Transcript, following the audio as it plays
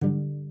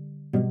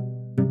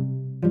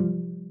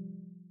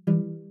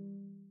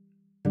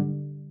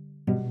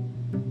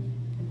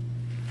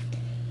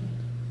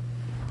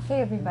Hey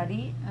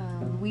everybody,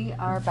 we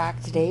are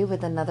back today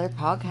with another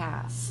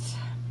podcast.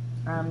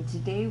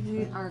 Today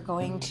we are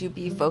going to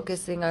be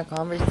focusing our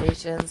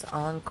conversations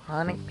on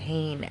chronic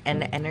pain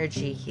and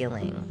energy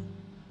healing.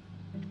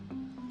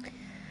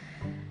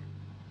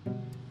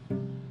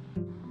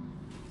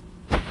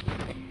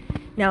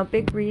 Now, a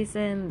big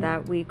reason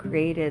that we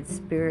created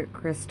Spirit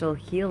Crystal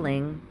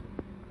Healing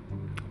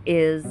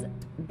is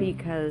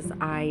because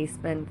I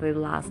spent the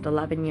last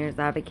 11 years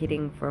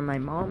advocating for my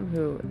mom,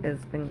 who has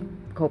been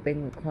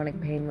coping with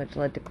chronic pain, which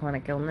led to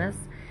chronic illness.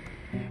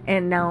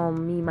 And now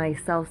me,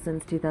 myself,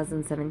 since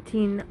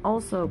 2017,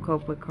 also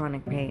cope with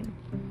chronic pain.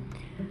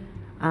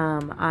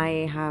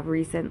 I have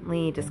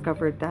recently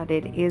discovered that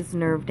it is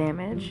nerve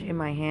damage in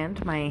my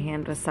hand. My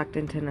hand was sucked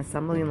into an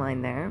assembly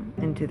line there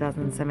in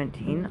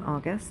 2017,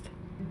 August.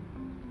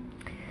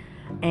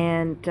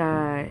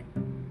 And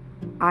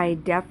I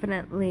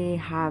definitely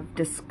have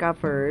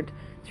discovered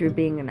through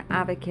being an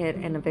advocate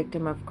and a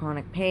victim of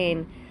chronic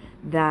pain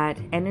that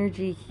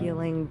energy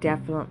healing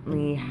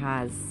definitely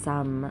has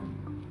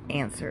some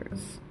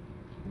answers.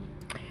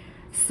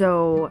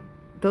 So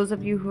those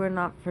of you who are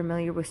not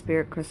familiar with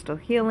Spirit Crystal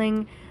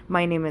Healing,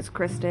 my name is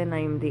Kristen. I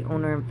am the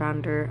owner and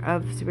founder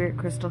of Spirit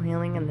Crystal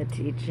Healing and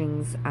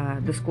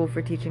the School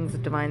for Teachings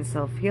of Divine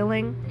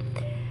Self-Healing.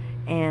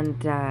 And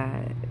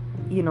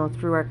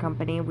through our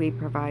company, we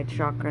provide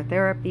chakra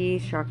therapy,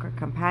 chakra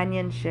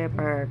companionship,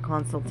 our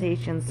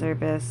consultation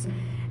service,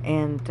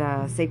 and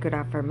sacred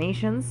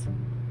affirmations.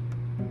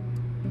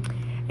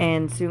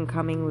 And soon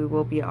coming, we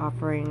will be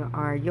offering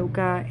our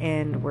yoga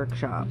and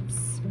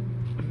workshops.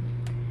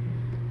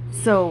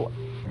 So,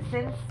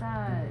 since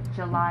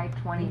July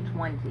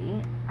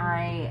 2020,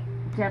 I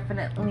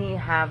definitely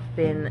have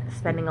been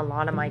spending a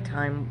lot of my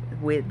time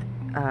with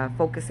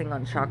focusing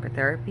on chakra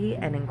therapy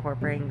and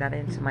incorporating that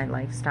into my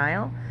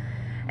lifestyle.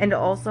 And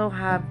also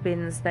have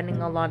been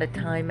spending a lot of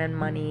time and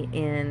money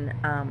in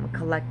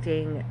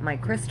collecting my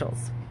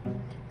crystals.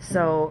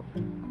 So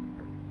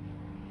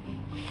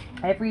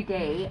every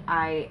day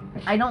I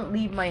don't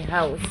leave my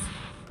house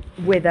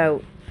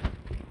without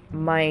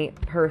my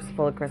purse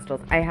full of crystals.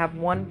 I have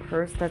one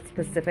purse that's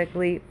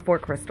specifically for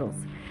crystals.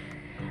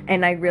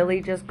 And I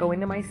really just go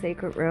into my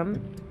sacred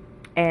room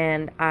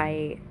and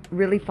I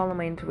really follow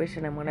my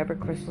intuition, and whatever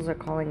crystals are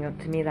calling out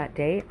to me that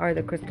day are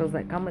the crystals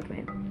that come with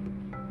me.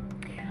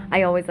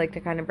 I always like to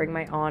kind of bring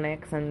my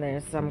onyx, and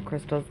there's some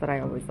crystals that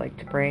I always like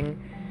to bring.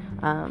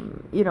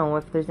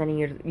 If there's any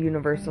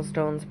universal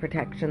stones,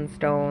 protection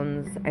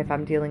stones. If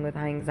I'm dealing with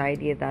high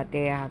anxiety that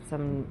day, I have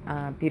some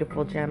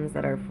beautiful gems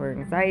that are for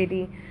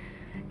anxiety.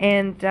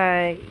 And,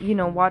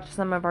 watch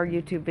some of our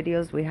YouTube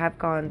videos. We have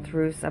gone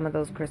through some of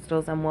those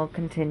crystals and we'll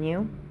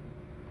continue.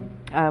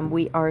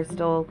 We are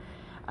still...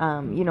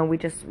 we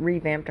just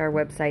revamped our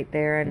website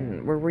there,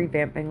 and we're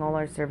revamping all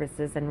our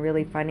services and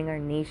really finding our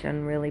niche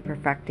and really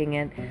perfecting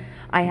it.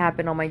 I have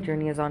been on my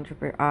journey as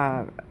towards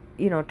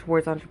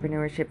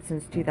entrepreneurship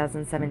since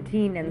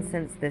 2017, and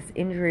since this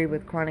injury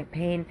with chronic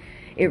pain,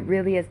 it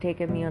really has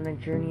taken me on a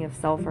journey of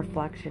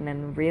self-reflection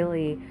and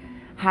really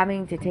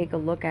having to take a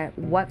look at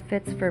what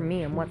fits for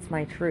me and what's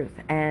my truth.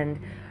 And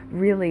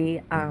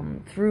really,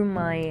 through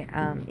my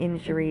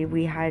injury,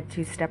 we had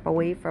to step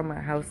away from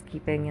our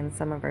housekeeping and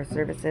some of our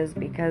services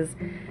because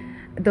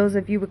those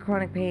of you with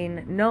chronic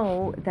pain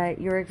know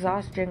that your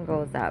exhaustion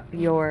goes up,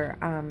 your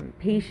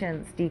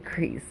patience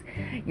decrease,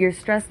 your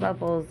stress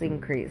levels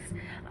increase.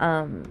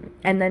 And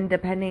then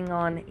depending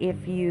on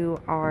if you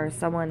are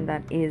someone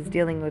that is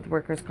dealing with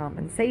workers'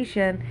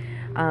 compensation,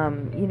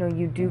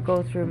 you do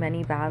go through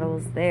many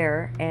battles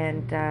there,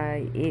 and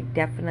it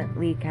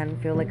definitely can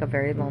feel like a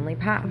very lonely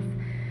path.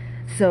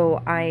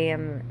 So I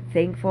am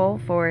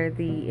thankful for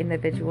the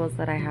individuals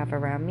that I have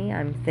around me.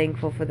 I'm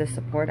thankful for the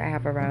support I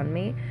have around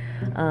me,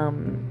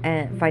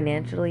 and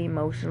financially,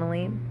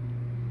 emotionally,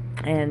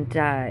 and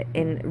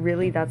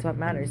really that's what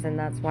matters. And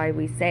that's why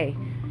we say,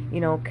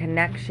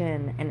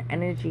 connection and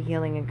energy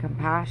healing and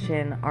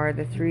compassion are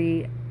the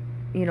three,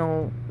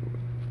 some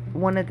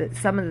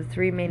of the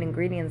three main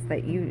ingredients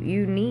that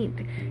you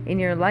need in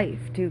your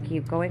life to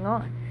keep going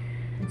on.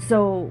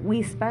 So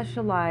we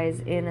specialize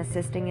in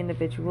assisting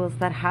individuals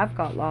that have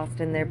got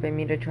lost in their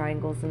Bermuda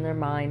Triangles in their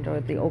mind,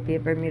 or the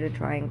opiate Bermuda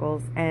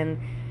Triangles. And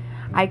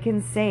I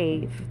can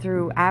say,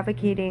 through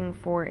advocating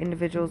for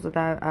individuals with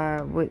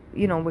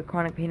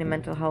chronic pain and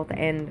mental health,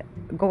 and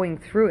going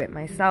through it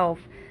myself,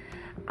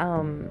 I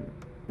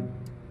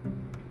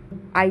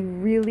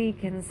really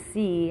can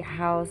see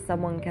how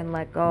someone can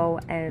let go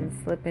and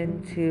slip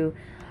into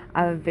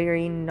a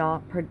very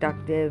not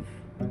productive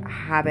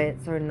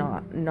habits or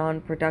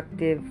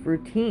non-productive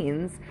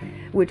routines,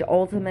 which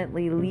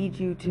ultimately lead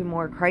you to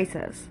more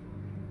crisis.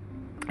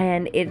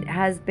 And it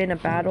has been a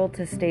battle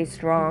to stay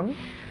strong.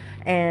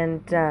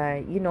 And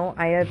I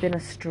have been a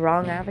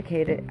strong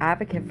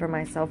advocate for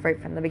myself right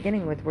from the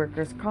beginning, with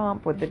workers'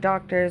 comp, with the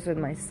doctors, with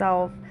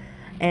myself.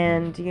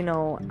 And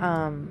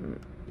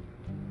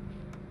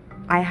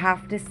I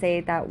have to say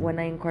that when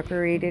I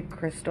incorporated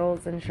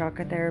crystals and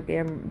chakra therapy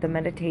and the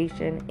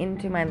meditation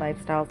into my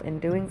lifestyles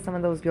and doing some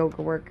of those yoga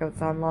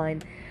workouts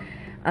online,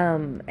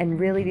 and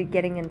really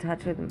getting in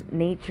touch with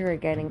nature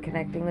again and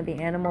connecting with the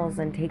animals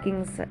and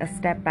taking a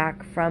step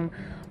back from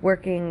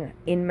working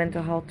in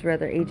mental health through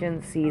other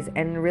agencies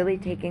and really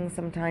taking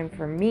some time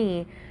for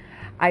me,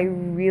 I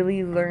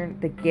really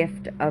learned the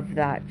gift of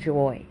that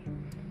joy.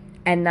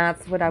 And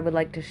that's what I would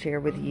like to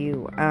share with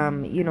you.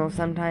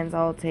 Sometimes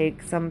I'll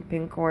take some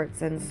pink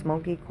quartz and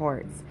smoky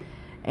quartz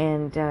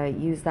and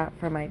use that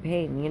for my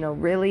pain.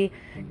 Really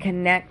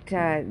connect.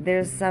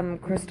 There's some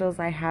crystals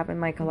I have in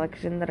my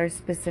collection that are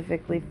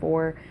specifically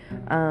for,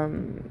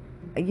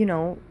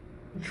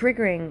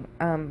 triggering,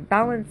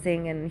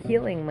 balancing, and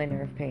healing my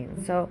nerve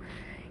pain. So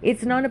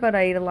it's not about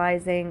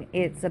idolizing,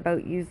 it's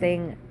about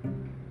using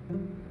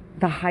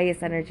the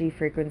highest energy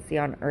frequency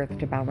on earth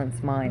to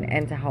balance mine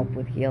and to help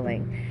with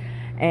healing.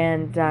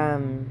 And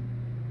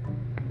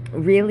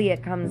really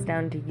it comes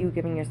down to you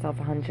giving yourself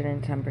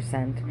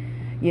 110%.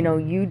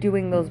 You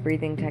doing those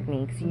breathing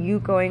techniques, you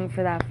going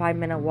for that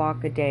 5-minute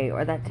walk a day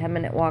or that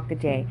 10-minute walk a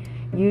day,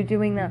 you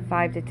doing that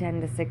 5 to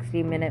 10 to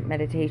 60-minute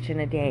meditation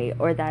a day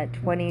or that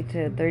 20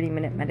 to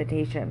 30-minute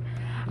meditation.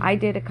 I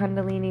did a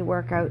Kundalini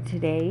workout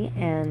today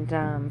and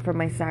for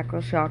my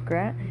sacral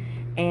chakra,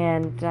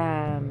 and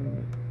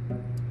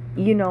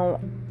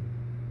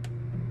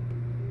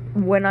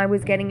when I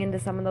was getting into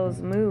some of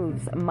those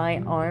moves, my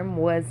arm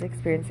was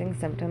experiencing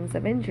symptoms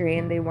of injury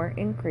and they weren't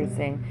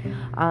increasing.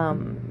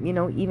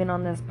 Even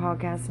on this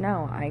podcast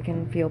now, I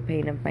can feel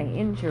pain of my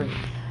injury.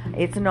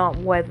 It's not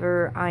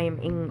whether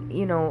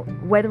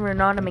whether or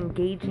not I'm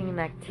engaging in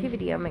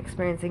activity, I'm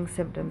experiencing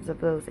symptoms of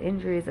those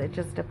injuries. It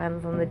just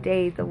depends on the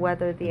day, the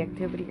weather, the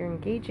activity you're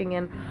engaging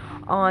in,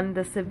 on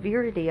the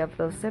severity of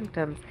those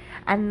symptoms.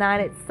 And that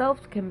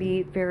itself can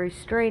be very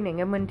straining.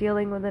 And when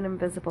dealing with an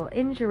invisible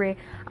injury,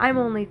 I'm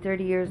only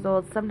 30 years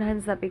old.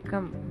 Sometimes that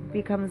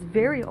becomes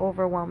very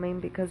overwhelming,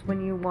 because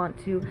when you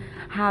want to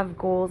have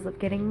goals of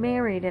getting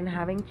married and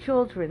having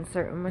children,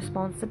 certain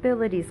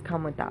responsibilities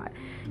come with that.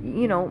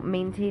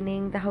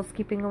 Maintaining the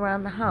housekeeping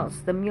around the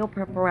house, the meal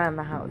prep around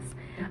the house,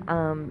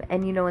 and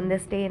in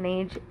this day and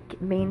age,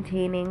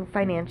 maintaining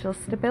financial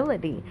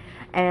stability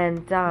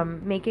and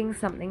making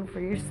something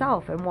for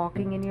yourself and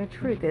walking in your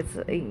truth. It's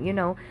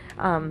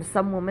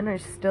some women are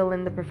still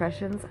in the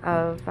professions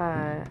of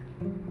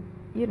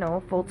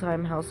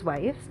full-time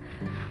housewives,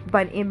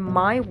 but in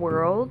my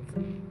world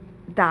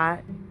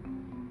that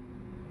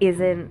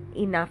isn't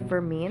enough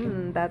for me,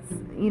 and that's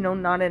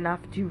not enough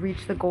to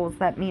reach the goals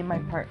that me and my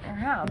partner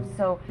have.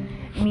 So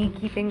me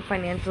keeping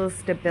financial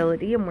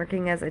stability and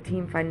working as a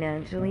team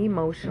financially,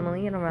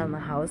 emotionally, and around the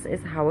house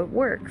is how it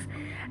works.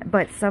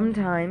 But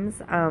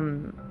sometimes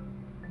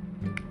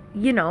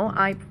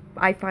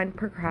I find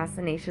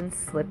procrastination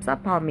slips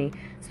up on me,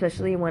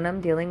 especially when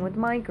I'm dealing with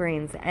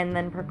migraines, and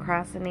then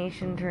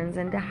procrastination turns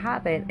into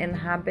habit, and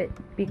habit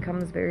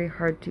becomes very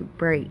hard to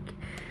break.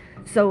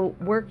 So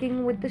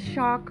working with the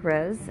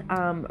chakras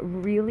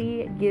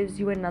really gives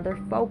you another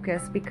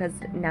focus, because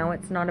now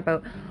it's not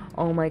about,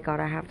 oh my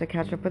God, I have to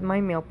catch up with my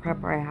meal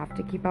prep, or I have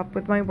to keep up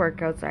with my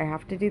workouts, or I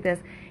have to do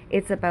this.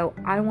 It's about,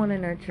 I want to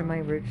nurture my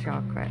root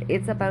chakra.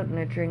 It's about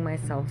nurturing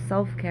myself,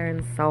 self-care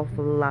and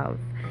self-love.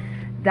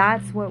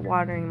 That's what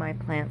watering my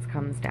plants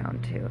comes down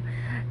to.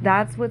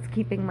 That's what's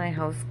keeping my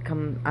house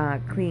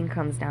clean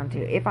comes down to.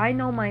 If I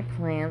know my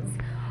plants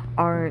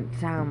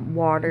aren't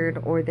watered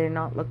or they're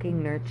not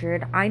looking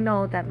nurtured, I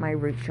know that my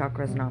root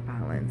chakra is not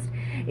balanced.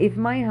 If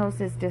my house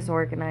is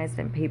disorganized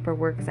and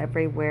paperwork's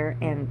everywhere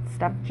and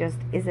stuff just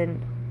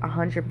isn't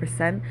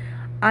 100%,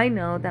 I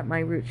know that my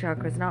root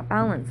chakra is not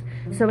balanced.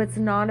 So it's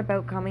not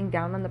about coming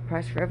down on the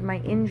pressure of my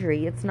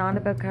injury. It's not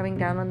about coming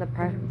down on the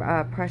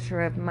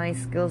pressure of my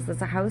skills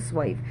as a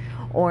housewife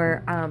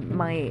or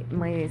my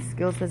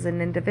skills as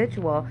an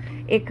individual.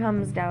 It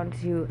comes down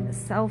to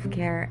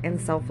self-care and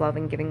self-love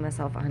and giving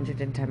myself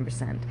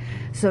 110%.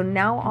 So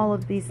now all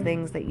of these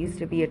things that used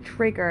to be a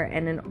trigger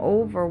and an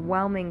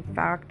overwhelming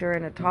factor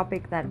and a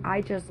topic that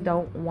I just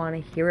don't want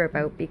to hear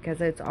about,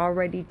 because it's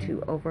already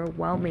too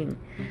overwhelming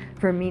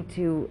for me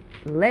to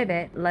live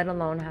it, let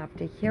alone have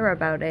to hear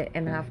about it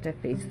and have to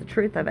face the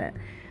truth of it.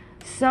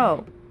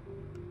 So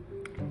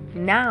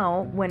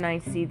now when I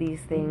see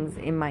these things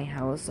in my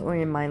house or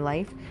in my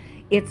life,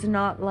 it's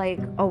not like,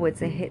 oh,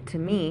 it's a hit to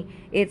me.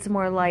 It's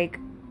more like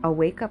a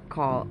wake-up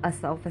call, a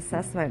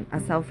self-assessment, a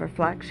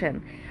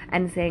self-reflection,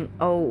 and saying,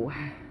 oh,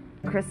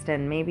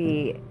 Kristen,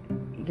 maybe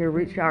your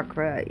root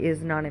chakra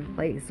is not in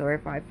place. Or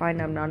if I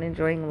find I'm not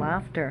enjoying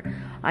laughter,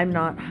 I'm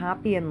not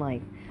happy in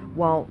life,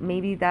 well,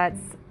 maybe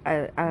that's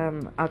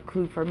a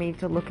clue for me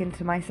to look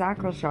into my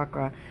sacral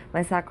chakra.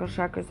 My sacral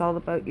chakra is all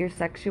about your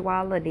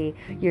sexuality,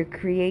 your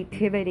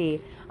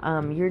creativity,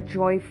 your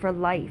joy for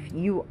life.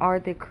 You are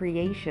the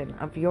creation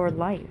of your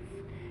life.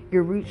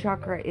 Your root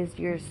chakra is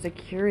your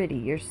security,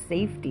 your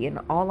safety in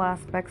all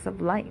aspects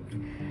of life.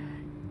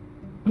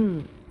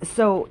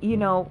 So,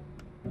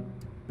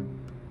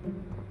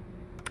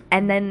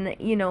 and then,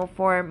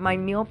 for my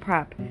meal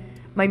prep,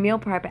 My meal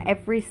prep,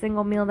 every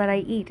single meal that I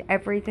eat,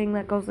 everything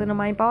that goes into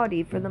my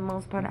body, for the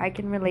most part, I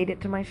can relate it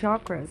to my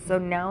chakras. So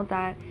now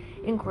that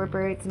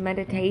incorporates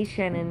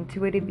meditation,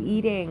 intuitive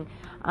eating,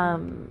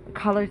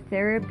 color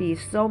therapy,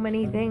 so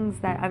many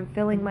things that I'm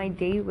filling my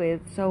day with.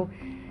 So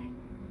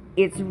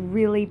it's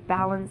really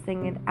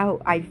balancing it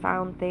out. I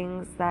found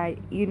things that,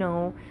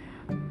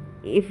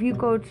 if you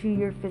go to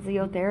your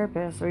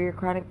physiotherapist or your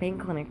chronic pain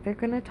clinic, they're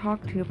going to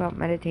talk to you about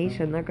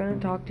meditation. They're going to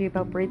talk to you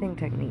about breathing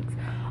techniques.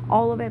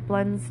 All of it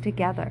blends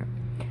together.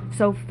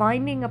 So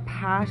finding a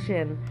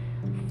passion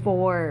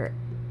for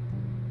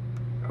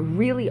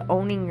really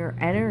owning your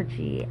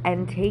energy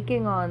and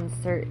taking on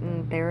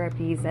certain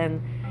therapies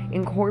and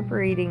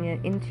incorporating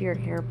it into your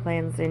care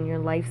plans and your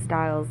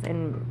lifestyles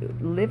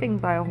and living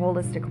by a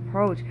holistic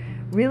approach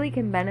really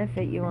can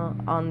benefit you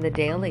on the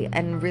daily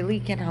and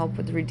really can help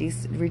with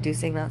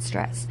reducing that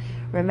stress.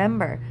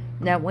 Remember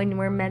that when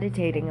we're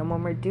meditating and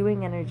when we're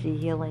doing energy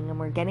healing and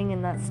we're getting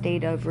in that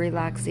state of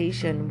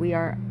relaxation, we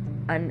are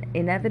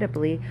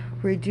inevitably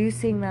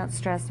reducing that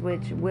stress,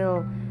 which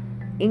will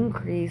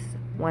increase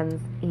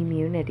one's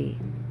immunity.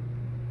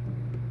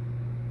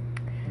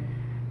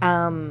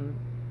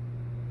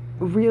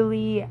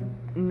 Really,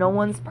 no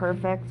one's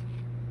perfect.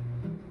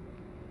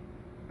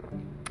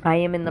 I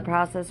am in the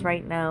process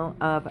right now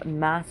of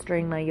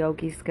mastering my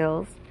yogi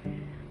skills,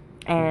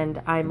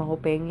 and I'm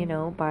hoping,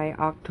 by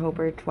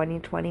October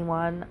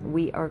 2021,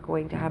 we are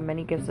going to have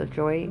many gifts of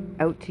joy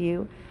out to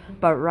you.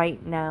 But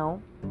right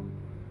now,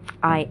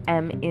 I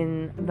am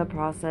in the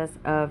process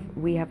of,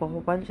 we have a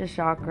whole bunch of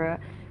chakra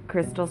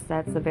crystal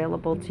sets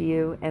available to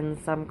you and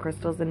some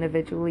crystals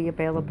individually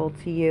available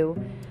to you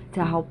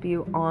to help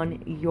you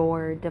on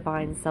your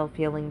divine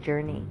self-healing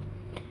journey.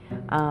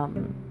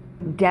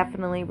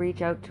 Definitely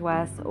reach out to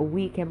us.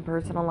 We can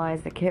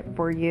personalize the kit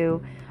for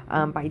you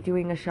by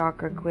doing a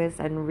chakra quiz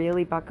and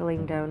really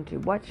buckling down to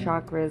what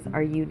chakras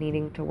are you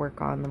needing to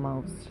work on the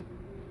most.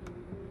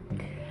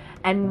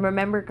 And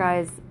remember,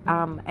 guys,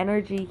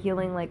 energy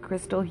healing, like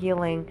crystal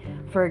healing,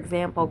 for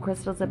example,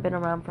 crystals have been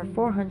around for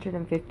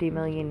 450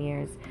 million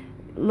years.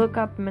 Look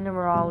up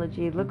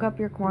mineralogy, look up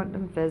your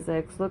quantum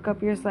physics, look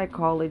up your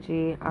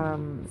psychology,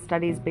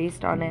 studies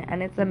based on it,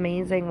 and it's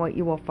amazing what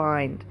you will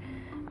find.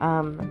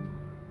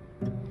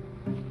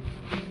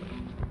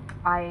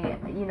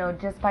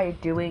 Just by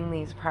doing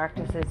these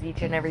practices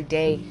each and every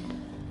day,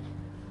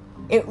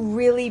 it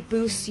really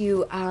boosts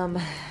you.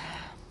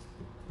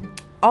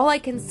 All I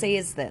can say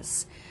is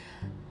this.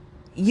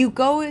 You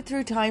go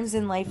through times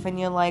in life and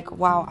you're like,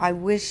 wow, I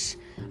wish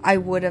I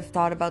would have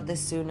thought about this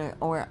sooner,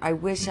 or I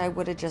wish I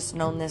would have just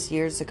known this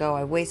years ago.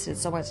 I wasted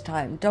so much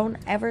time. Don't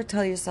ever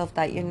tell yourself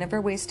that. You're never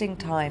wasting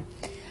time.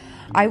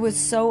 I was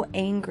so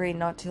angry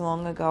not too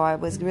long ago. I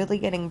was really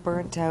getting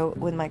burnt out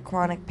with my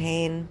chronic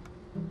pain,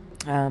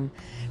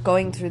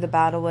 going through the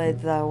battle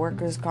with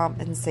workers'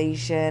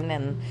 compensation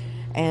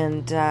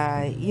and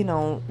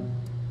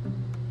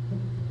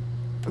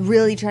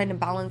really trying to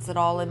balance it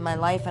all in my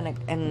life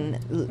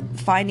and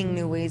finding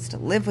new ways to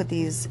live with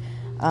these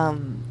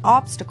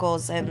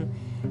obstacles, and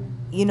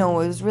it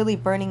was really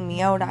burning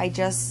me out. I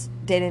just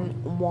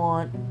didn't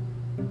want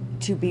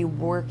to be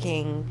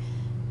working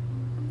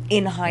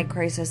in high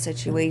crisis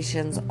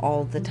situations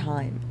all the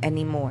time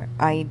anymore.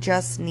 I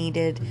just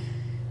needed,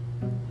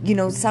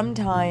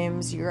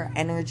 sometimes your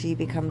energy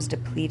becomes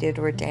depleted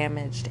or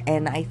damaged,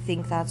 and I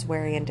think that's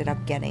where I ended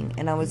up getting,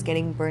 and I was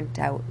getting burnt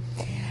out.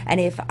 And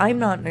if I'm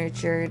not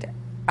nurtured,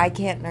 I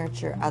can't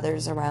nurture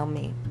others around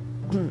me.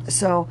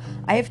 So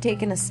I have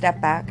taken a step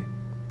back,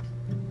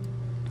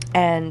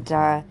 and,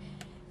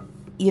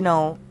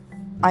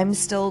 I'm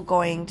still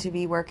going to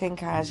be working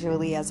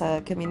casually as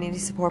a community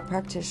support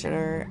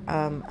practitioner,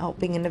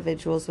 helping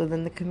individuals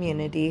within the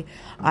community.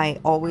 I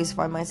always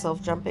find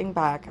myself jumping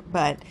back,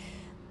 but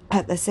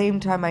at the same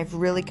time, I've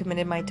really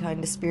committed my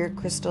time to spirit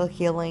crystal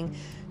healing,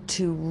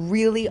 to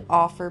really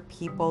offer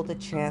people the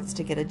chance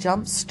to get a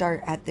jump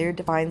start at their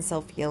divine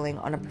self-healing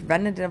on a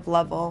preventative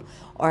level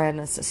or on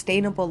a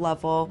sustainable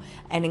level,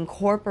 and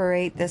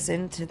incorporate this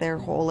into their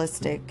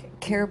holistic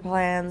care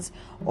plans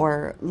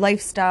or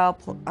lifestyle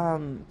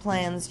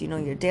plans,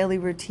 your daily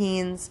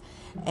routines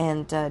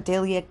and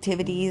daily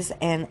activities,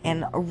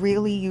 and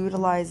really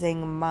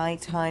utilizing my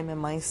time and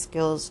my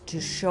skills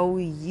to show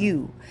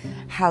you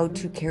how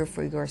to care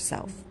for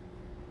yourself.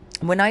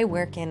 When I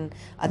work in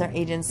other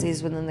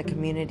agencies within the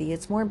community,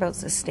 it's more about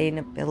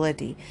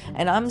sustainability.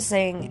 And I'm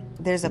saying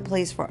there's a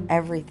place for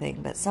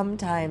everything, but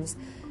sometimes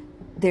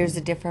there's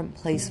a different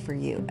place for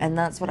you. And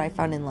that's what I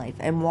found in life.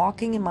 And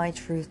walking in my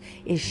truth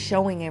is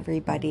showing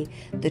everybody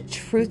the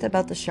truth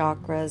about the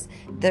chakras,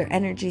 their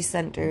energy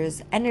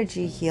centers,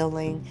 energy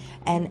healing,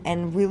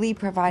 and really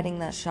providing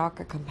that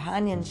chakra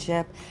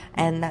companionship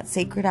and that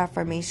sacred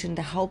affirmation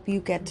to help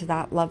you get to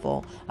that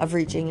level of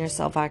reaching your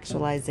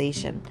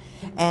self-actualization.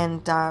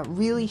 And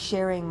really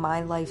sharing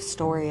my life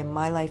story and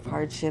my life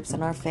hardships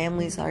and our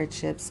family's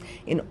hardships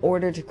in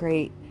order to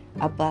create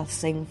a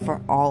blessing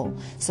for all,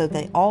 so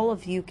that all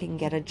of you can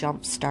get a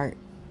jump start.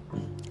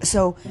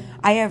 So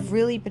I have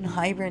really been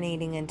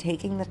hibernating and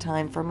taking the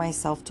time for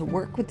myself to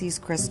work with these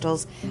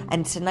crystals.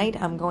 And tonight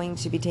I'm going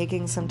to be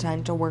taking some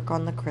time to work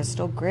on the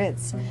crystal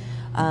grids.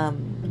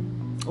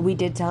 We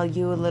did tell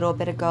you a little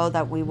bit ago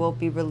that we will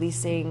be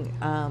releasing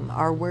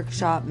our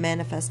workshop,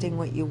 Manifesting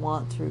What You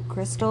Want Through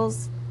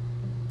Crystals,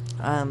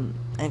 and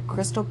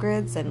crystal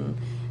grids and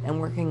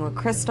working with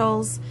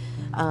crystals.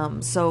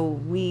 So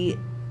we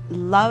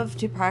love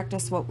to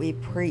practice what we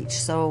preach.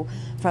 So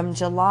from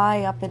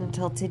July up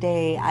until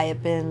today, I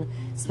have been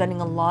spending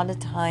a lot of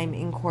time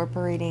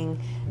incorporating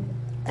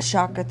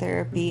chakra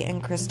therapy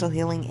and crystal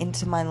healing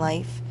into my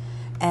life.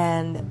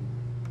 And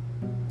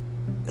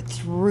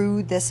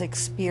through this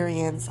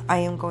experience, I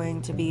am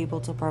going to be able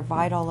to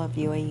provide all of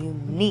you a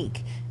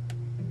unique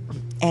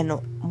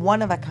and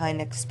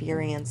one-of-a-kind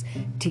experience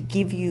to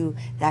give you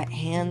that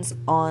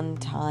hands-on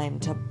time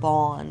to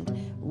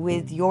bond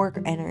with your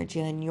energy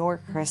and your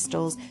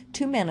crystals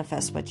to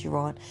manifest what you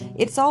want.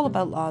 It's all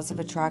about laws of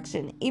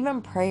attraction.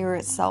 Even prayer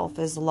itself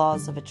is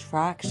laws of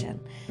attraction.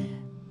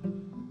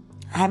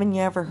 Haven't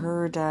you ever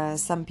heard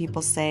some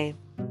people say,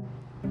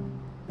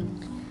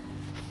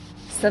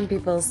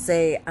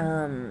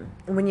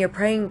 when you're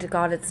praying to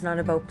God, it's not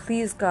about,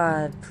 please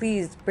God,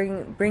 please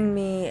bring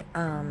me,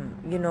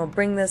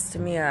 bring this to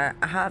me, or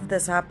have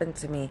this happen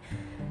to me.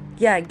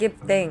 Yeah, give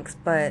thanks,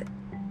 but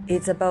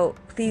it's about,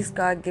 please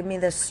God, give me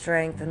the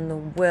strength and the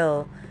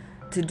will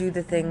to do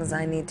the things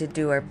I need to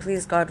do. Or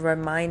please God,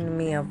 remind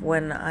me of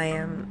when I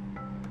am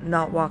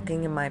not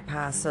walking in my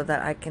path so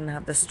that I can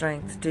have the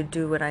strength to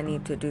do what I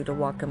need to do to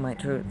walk in my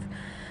truth.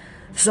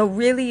 So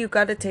really, you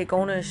got to take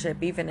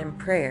ownership even in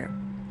prayer.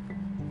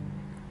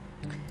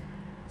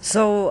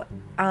 So,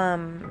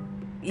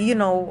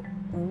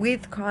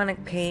 with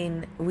chronic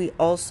pain, we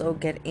also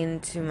get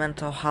into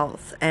mental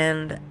health.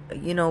 And,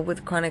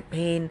 with chronic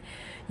pain,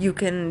 you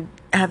can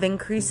have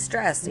increased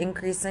stress,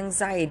 increased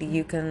anxiety.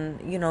 You can,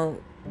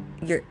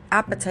 your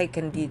appetite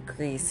can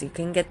decrease. You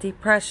can get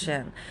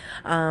depression.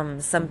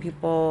 Some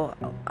people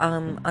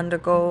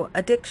undergo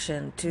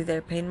addiction to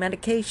their pain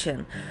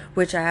medication,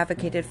 which I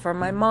advocated for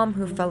my mom,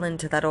 who fell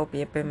into that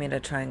opiate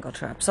Bermuda Triangle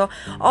trap. So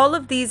all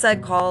of these I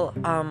call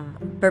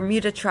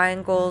Bermuda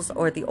Triangles,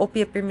 or the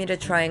opiate Bermuda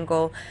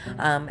Triangle.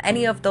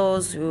 Any of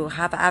those who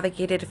have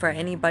advocated for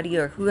anybody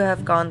or who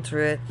have gone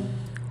through it,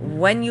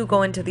 when you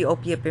go into the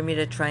opiate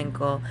Bermuda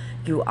Triangle,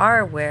 you are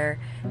aware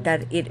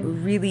that it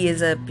really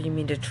is a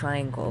Bermuda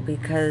Triangle,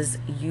 because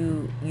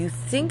you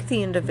think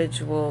the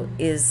individual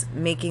is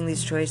making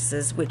these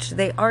choices, which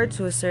they are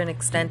to a certain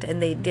extent,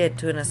 and they did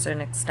to a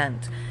certain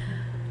extent.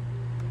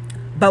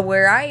 But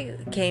where I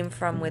came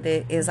from with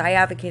it is I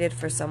advocated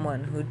for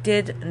someone who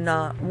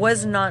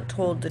was not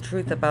told the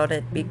truth about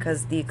it,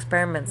 because the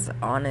experiments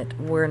on it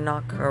were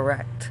not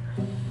correct.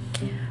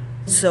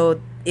 So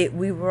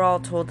we were all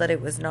told that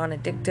it was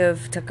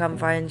non-addictive. To come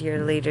find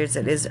years later,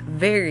 it is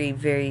very,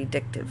 very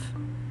addictive,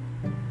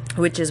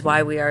 which is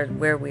why we are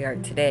where we are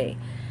today.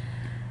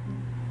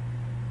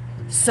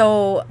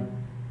 So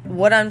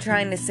what I'm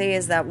trying to say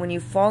is that when you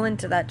fall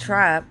into that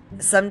trap,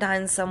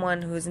 sometimes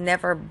someone who's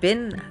never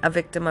been a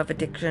victim of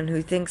addiction,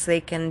 who thinks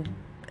they can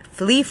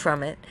flee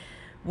from it,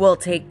 will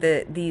take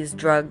these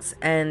drugs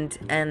and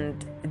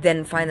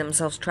then find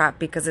themselves trapped,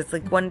 because it's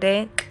like one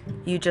day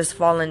you just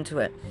fall into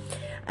it.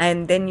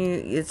 And then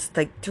it's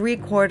like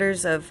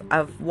 3/4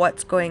 of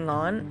what's going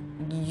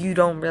on, you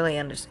don't really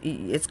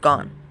understand. It's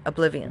gone.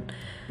 Oblivion.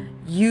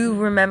 You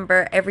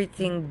remember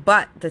everything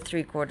but the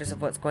 3/4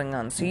 of what's going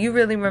on. So you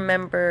really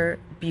remember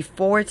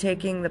before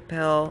taking the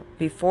pill,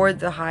 before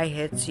the high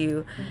hits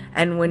you,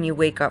 and when you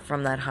wake up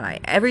from that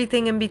high.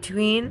 Everything in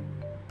between,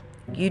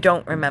 you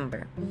don't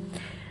remember.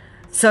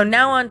 So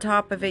now on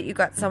top of it, you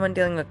got someone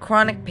dealing with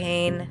chronic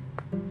pain,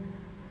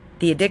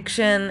 the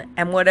addiction,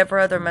 and whatever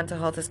other mental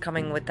health is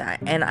coming with that.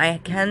 And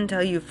I can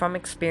tell you from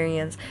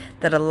experience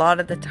that a lot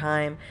of the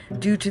time,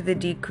 due to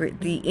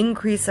the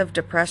increase of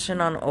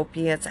depression on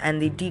opiates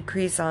and the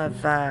decrease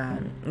of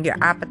your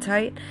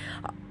appetite,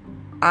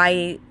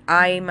 I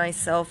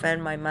myself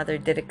and my mother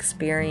did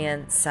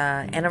experience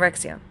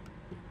anorexia.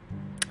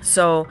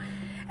 So,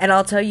 and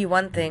I'll tell you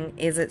one thing,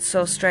 is it's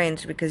so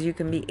strange, because you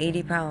can be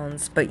 80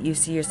 pounds, but you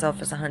see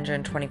yourself as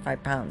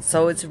 125 pounds.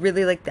 So it's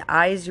really like the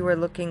eyes you are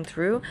looking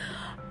through.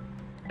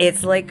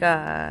 It's like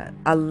a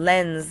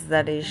lens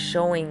that is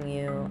showing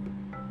you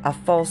a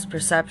false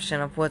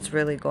perception of what's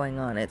really going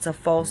on. It's a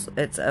false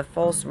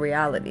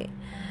reality.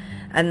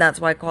 And that's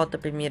why I call it the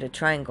Bermuda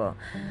Triangle.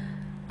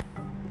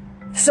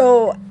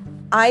 So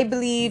I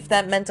believe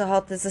that mental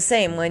health is the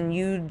same. When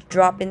you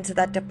drop into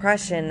that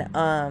depression,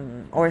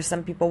 or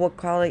some people would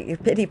call it your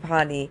pity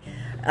party,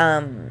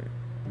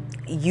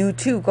 you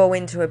too go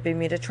into a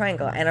Bermuda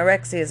Triangle.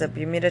 Anorexia is a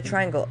Bermuda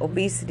Triangle.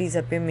 Obesity is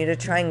a Bermuda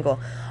Triangle.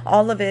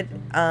 All of it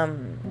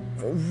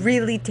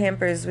really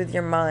tampers with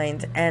your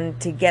mind, and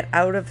to get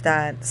out of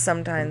that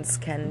sometimes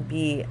can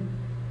be,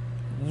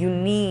 you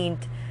need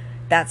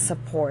that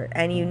support,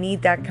 and you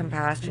need that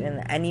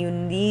compassion, and you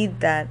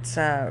need that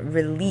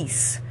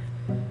release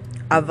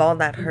of all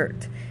that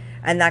hurt.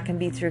 And that can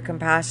be through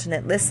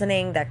compassionate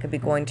listening, that could be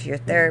going to your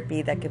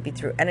therapy, that could be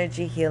through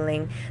energy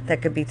healing,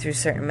 that could be through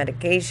certain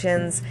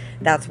medications.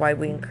 That's why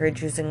we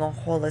encourage using a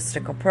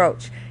holistic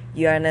approach.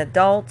 You're an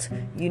adult,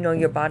 you know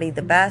your body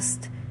the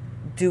best,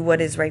 do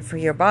what is right for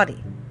your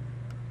body.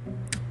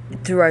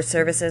 Through our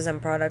services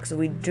and products,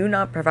 we do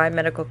not provide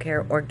medical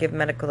care or give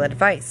medical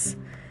advice.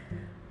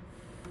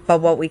 But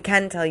what we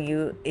can tell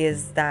you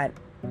is that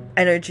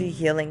energy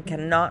healing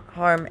cannot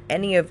harm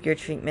any of your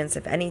treatments.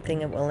 If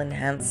anything, it will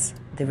enhance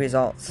the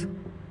results.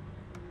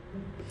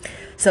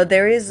 So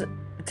there's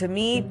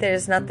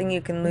nothing you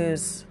can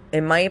lose.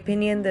 In my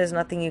opinion, there's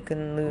nothing you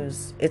can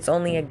lose. It's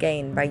only a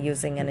gain by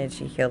using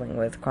energy healing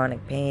with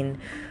chronic pain,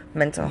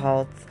 mental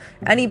health,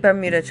 any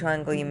Bermuda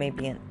Triangle you may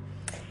be in.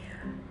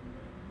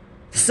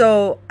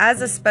 So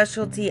as a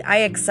specialty,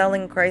 I excel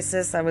in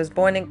crisis. I was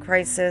born in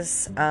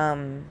crisis,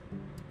 and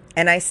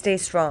I stay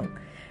strong.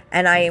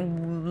 And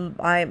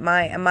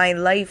my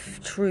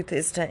life truth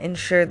is to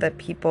ensure that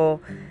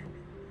people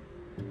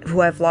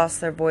who have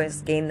lost their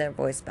voice gain their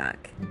voice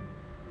back.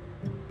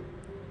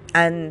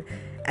 And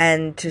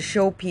to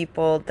show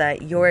people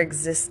that your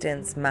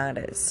existence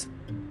matters.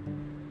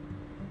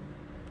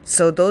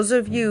 So those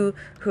of you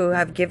who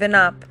have given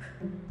up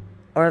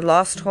or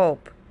lost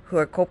hope, who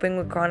are coping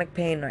with chronic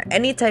pain or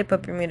any type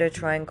of Bermuda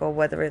Triangle,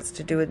 whether it's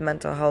to do with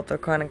mental health or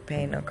chronic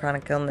pain or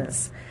chronic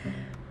illness,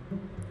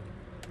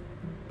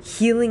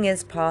 healing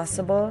is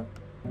possible,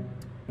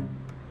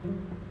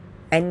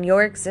 and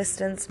your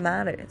existence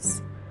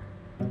matters.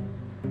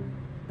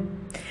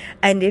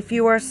 And if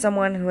you are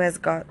someone who has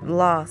got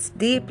lost,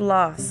 deep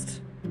lost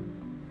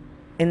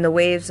in the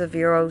waves of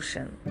your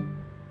ocean,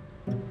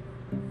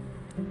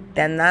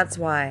 then that's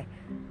why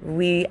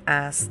we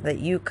ask that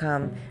you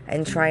come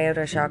and try out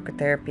our chakra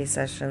therapy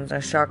sessions,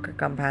 our chakra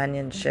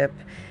companionship,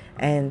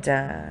 and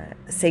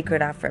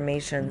sacred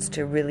affirmations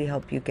to really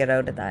help you get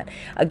out of that.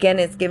 Again,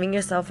 it's giving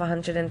yourself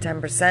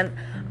 110%.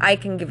 I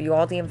can give you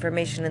all the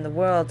information in the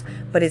world,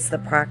 but it's the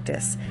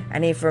practice.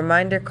 And if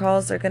reminder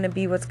calls are going to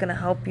be what's going to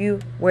help you,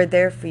 we're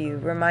there for you.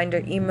 Reminder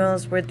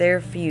emails, we're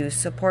there for you.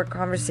 Support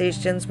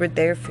conversations, we're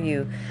there for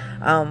you.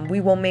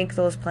 We will make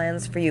those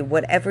plans for you.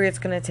 Whatever it's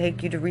going to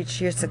take you to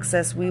reach your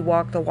success, we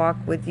walk the walk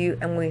with you,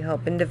 and we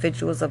help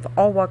individuals of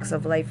all walks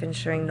of life,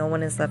 ensuring no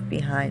one is left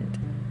behind.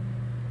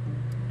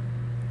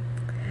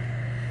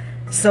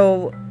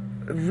 So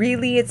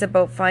really, it's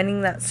about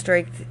finding that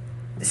strength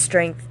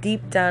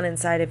deep down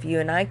inside of you.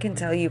 And I can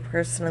tell you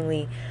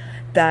personally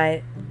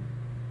that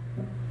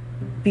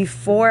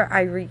before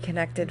I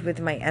reconnected with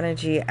my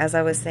energy, as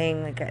I was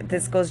saying, like,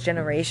 this goes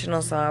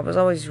generational, so I was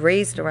always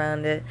raised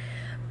around it.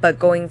 But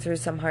going through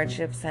some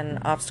hardships and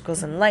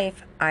obstacles in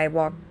life, I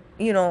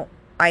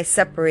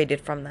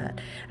separated from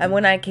that. And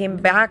when I came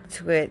back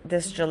to it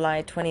this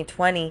July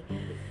 2020,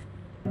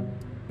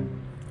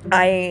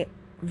 I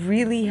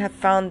really have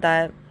found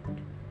that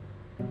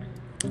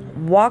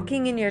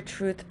walking in your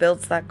truth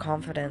builds that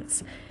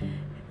confidence.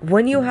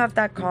 When you have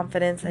that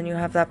confidence and you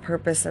have that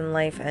purpose in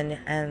life,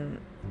 and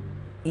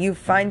you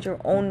find your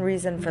own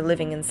reason for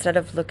living instead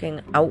of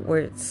looking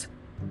outwards,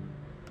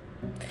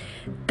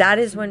 that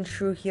is when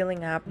true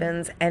healing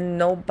happens, and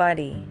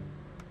nobody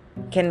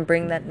can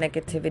bring that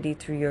negativity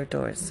through your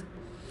doors.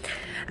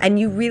 And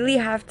you really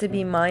have to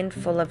be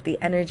mindful of the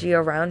energy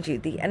around you,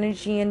 the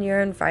energy in your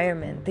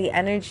environment, the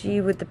energy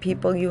with the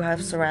people you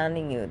have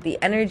surrounding you, the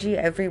energy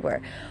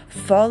everywhere.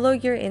 Follow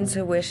your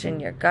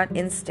intuition, your gut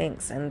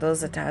instincts, and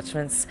those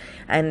attachments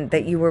and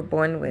that you were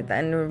born with,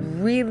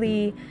 and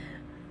really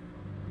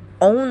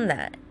own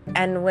that.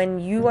 And when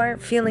you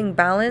aren't feeling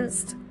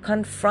balanced,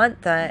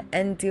 confront that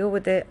and deal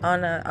with it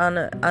on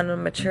a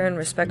mature and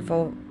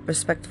respectful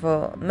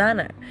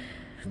manner.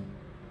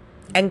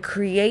 And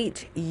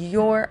create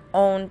your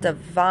own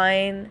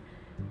divine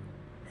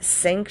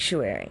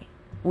sanctuary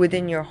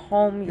within your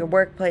home, your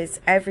workplace,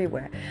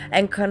 everywhere.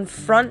 And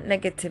confront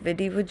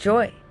negativity with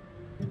joy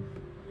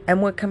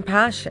and with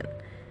compassion.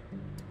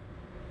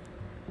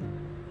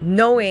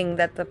 Knowing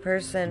that the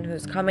person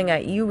who's coming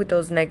at you with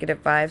those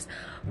negative vibes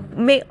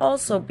may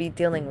also be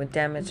dealing with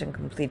damaged and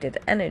depleted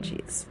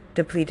energies.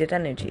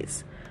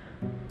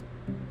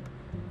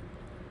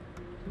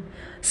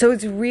 So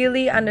it's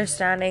really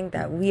understanding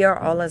that we are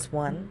all as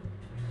one,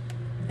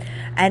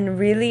 and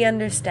really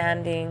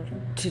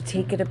understanding to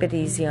take it a bit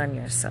easy on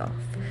yourself.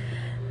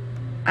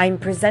 I'm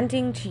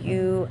presenting to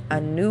you a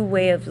new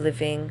way of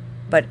living,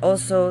 but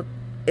also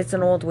it's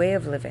an old way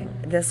of living.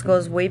 This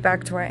goes way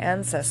back to our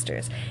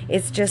ancestors.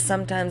 It's just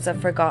sometimes a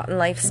forgotten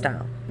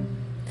lifestyle.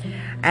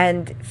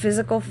 And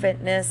physical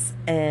fitness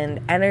and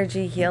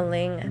energy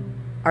healing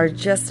are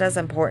just as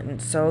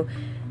important. So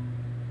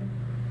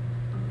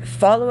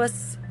follow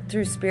us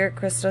through Spirit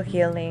Crystal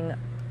Healing.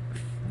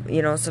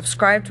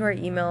 Subscribe to our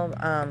email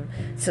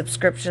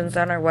subscriptions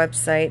on our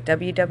website,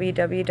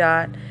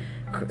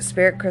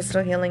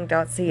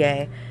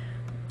 www.spiritcrystalhealing.ca,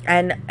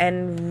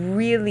 and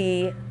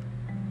really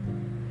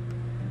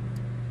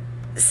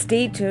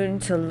stay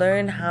tuned to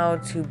learn how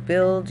to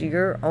build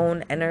your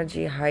own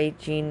energy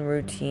hygiene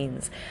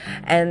routines.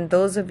 And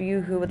those of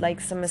you who would like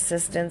some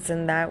assistance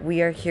in that,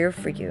 we are here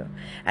for you,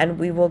 and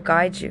we will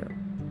guide you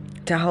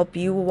to help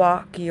you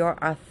walk your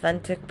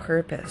authentic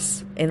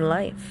purpose in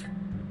life.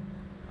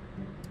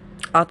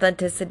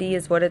 Authenticity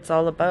is what it's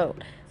all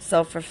about.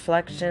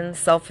 Self-reflection,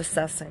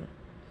 self-assessing,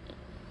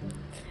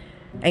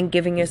 and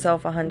giving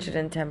yourself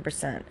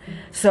 110%.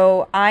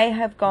 So I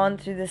have gone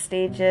through the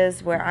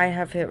stages where I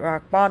have hit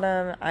rock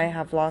bottom. I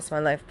have lost my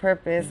life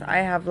purpose. I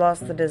have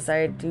lost the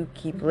desire to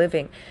keep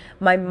living.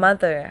 My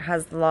mother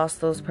has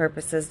lost those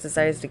purposes,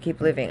 desires to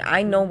keep living.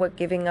 I know what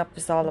giving up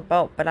is all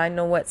about, but I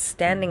know what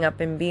standing up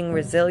and being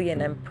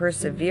resilient and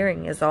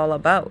persevering is all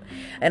about.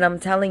 And I'm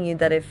telling you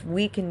that if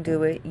we can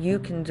do it, you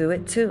can do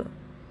it too.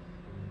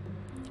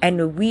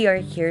 And we are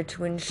here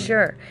to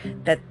ensure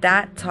that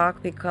that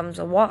talk becomes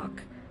a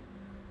walk.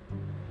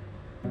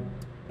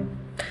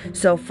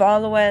 So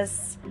follow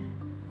us,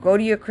 go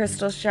to your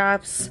crystal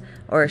shops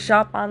or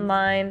shop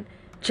online,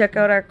 check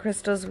out our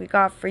crystals we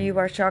got for you,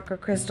 our chakra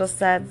crystal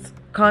sets,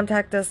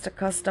 contact us to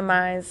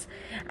customize,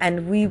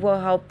 and we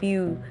will help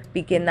you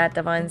begin that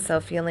divine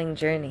self-healing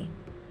journey.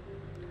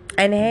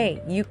 And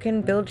hey, you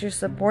can build your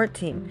support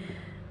team.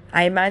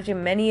 I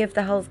imagine many of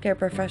the healthcare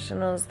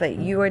professionals that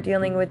you are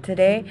dealing with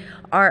today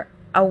are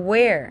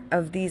aware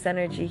of these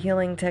energy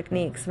healing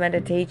techniques,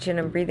 meditation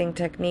and breathing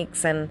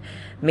techniques, and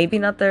maybe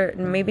not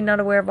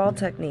aware of all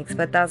techniques,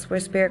 but that's where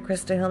Spirit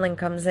Crystal Healing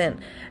comes in.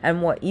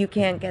 And what you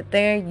can't get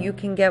there, you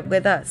can get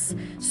with us.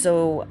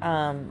 So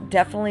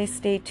definitely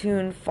stay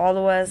tuned,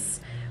 follow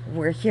us.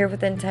 We're here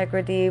with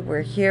integrity,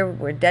 we're here,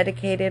 we're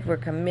dedicated, we're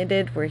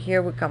committed, we're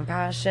here with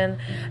compassion,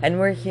 and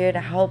we're here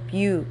to help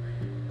you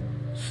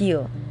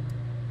heal.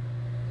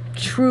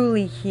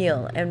 Truly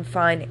heal and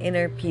find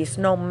inner peace,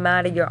 no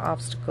matter your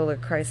obstacle or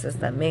crisis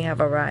that may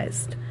have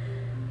arisen.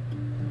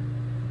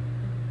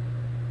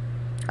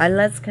 And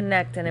let's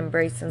connect and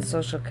embrace in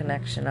social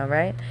connection, all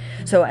right?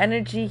 So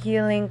energy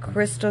healing,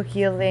 crystal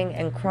healing,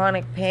 and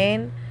chronic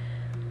pain.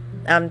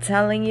 I'm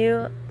telling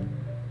you,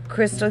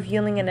 crystal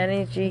healing and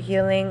energy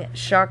healing,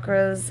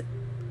 chakras,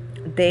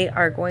 they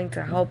are going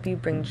to help you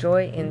bring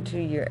joy into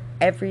your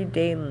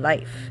everyday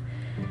life.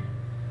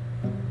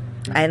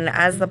 And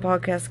as the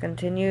podcast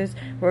continues,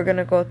 we're going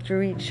to go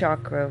through each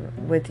chakra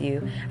with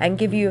you and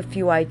give you a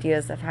few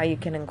ideas of how you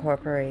can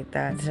incorporate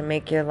that to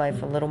make your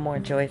life a little more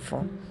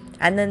joyful.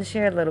 And then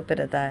share a little bit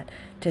of that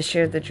to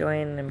share the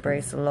joy and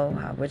embrace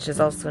aloha, which is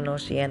also an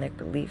oceanic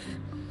belief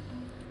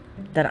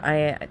that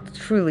I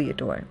truly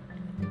adore.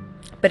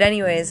 But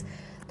anyways,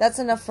 that's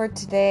enough for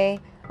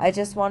today. I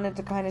just wanted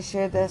to kind of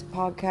share this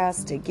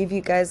podcast to give you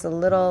guys a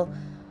little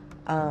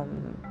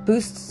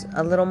boost,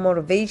 a little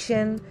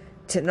motivation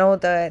to know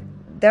that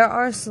there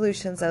are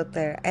solutions out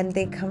there and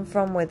they come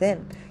from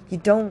within. You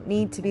don't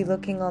need to be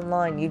looking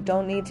online. You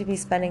don't need to be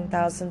spending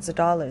thousands of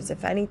dollars.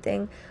 If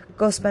anything,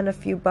 go spend a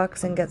few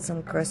bucks and get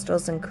some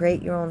crystals and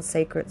create your own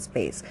sacred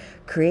space.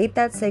 Create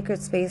that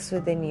sacred space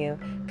within you.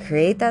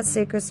 Create that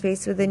sacred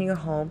space within your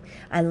home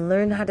and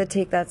learn how to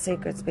take that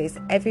sacred space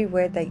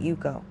everywhere that you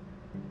go.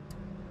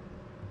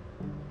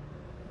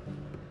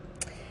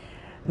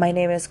 My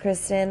name is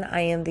Kristen. I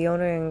am the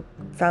owner and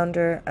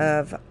founder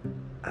of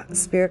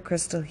Spirit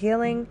Crystal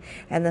Healing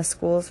and the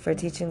Schools for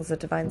Teachings of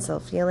Divine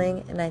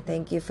Self-Healing, and I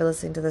thank you for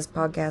listening to this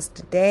podcast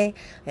today,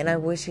 and I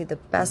wish you the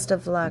best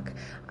of luck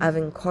of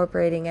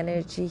incorporating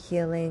energy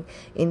healing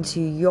into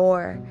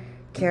your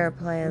care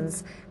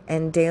plans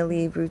and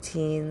daily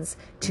routines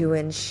to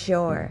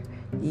ensure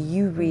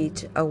you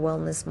reach a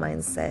wellness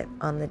mindset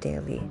on the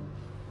daily.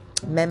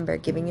 Remember,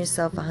 giving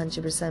yourself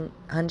 100%,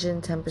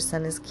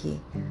 110% is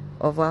key.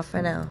 Au revoir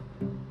for now.